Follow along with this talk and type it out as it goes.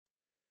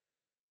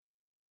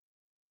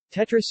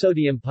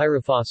Tetrasodium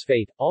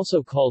pyrophosphate,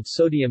 also called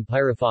sodium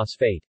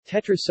pyrophosphate,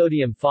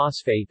 tetrasodium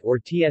phosphate or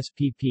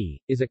TSPP,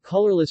 is a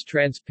colorless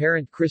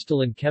transparent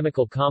crystalline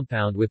chemical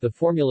compound with the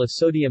formula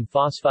sodium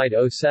phosphide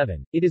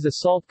O7. It is a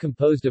salt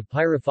composed of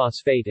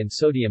pyrophosphate and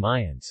sodium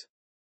ions.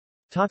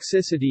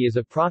 Toxicity is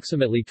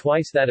approximately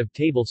twice that of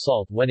table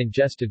salt when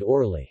ingested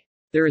orally.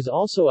 There is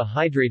also a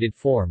hydrated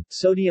form,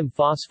 sodium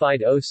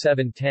phosphide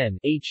O710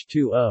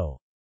 H2O.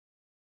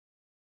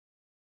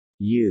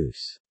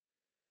 Use.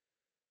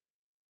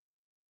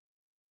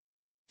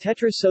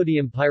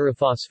 Tetrasodium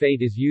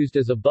pyrophosphate is used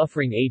as a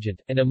buffering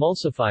agent, an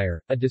emulsifier,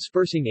 a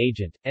dispersing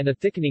agent, and a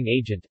thickening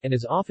agent, and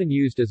is often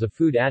used as a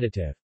food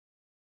additive.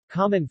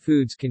 Common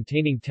foods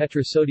containing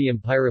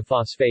tetrasodium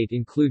pyrophosphate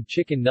include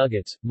chicken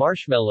nuggets,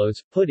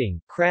 marshmallows,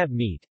 pudding, crab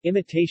meat,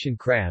 imitation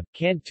crab,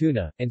 canned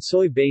tuna, and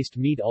soy-based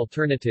meat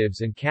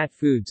alternatives and cat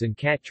foods and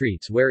cat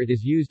treats where it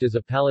is used as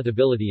a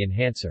palatability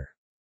enhancer.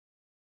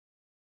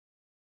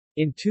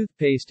 In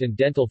toothpaste and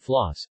dental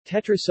floss,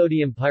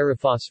 tetrasodium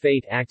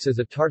pyrophosphate acts as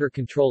a tartar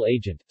control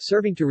agent,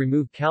 serving to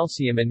remove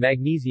calcium and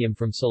magnesium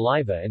from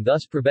saliva and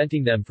thus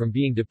preventing them from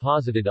being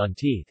deposited on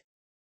teeth.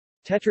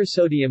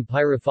 Tetrasodium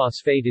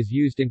pyrophosphate is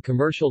used in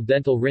commercial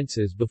dental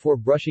rinses before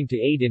brushing to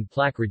aid in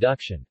plaque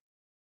reduction.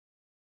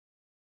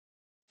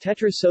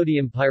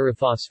 Tetrasodium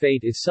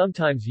pyrophosphate is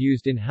sometimes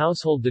used in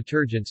household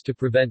detergents to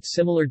prevent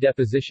similar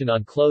deposition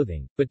on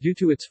clothing, but due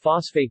to its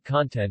phosphate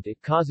content it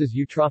causes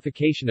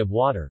eutrophication of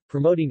water,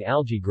 promoting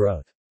algae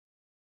growth.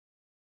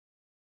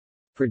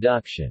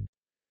 Production.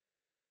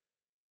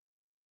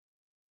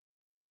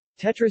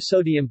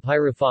 Tetrasodium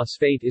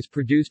pyrophosphate is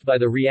produced by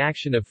the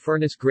reaction of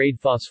furnace-grade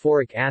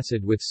phosphoric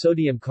acid with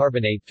sodium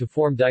carbonate to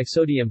form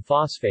disodium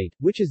phosphate,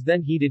 which is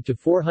then heated to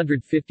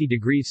 450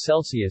 degrees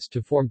Celsius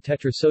to form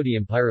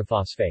tetrasodium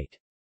pyrophosphate.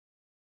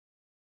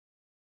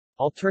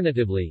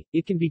 Alternatively,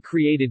 it can be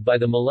created by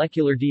the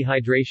molecular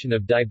dehydration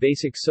of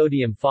dibasic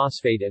sodium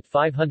phosphate at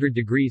 500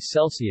 degrees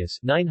Celsius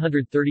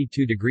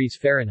 932 degrees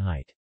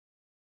Fahrenheit.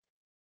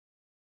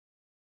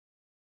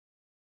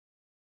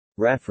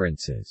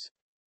 References.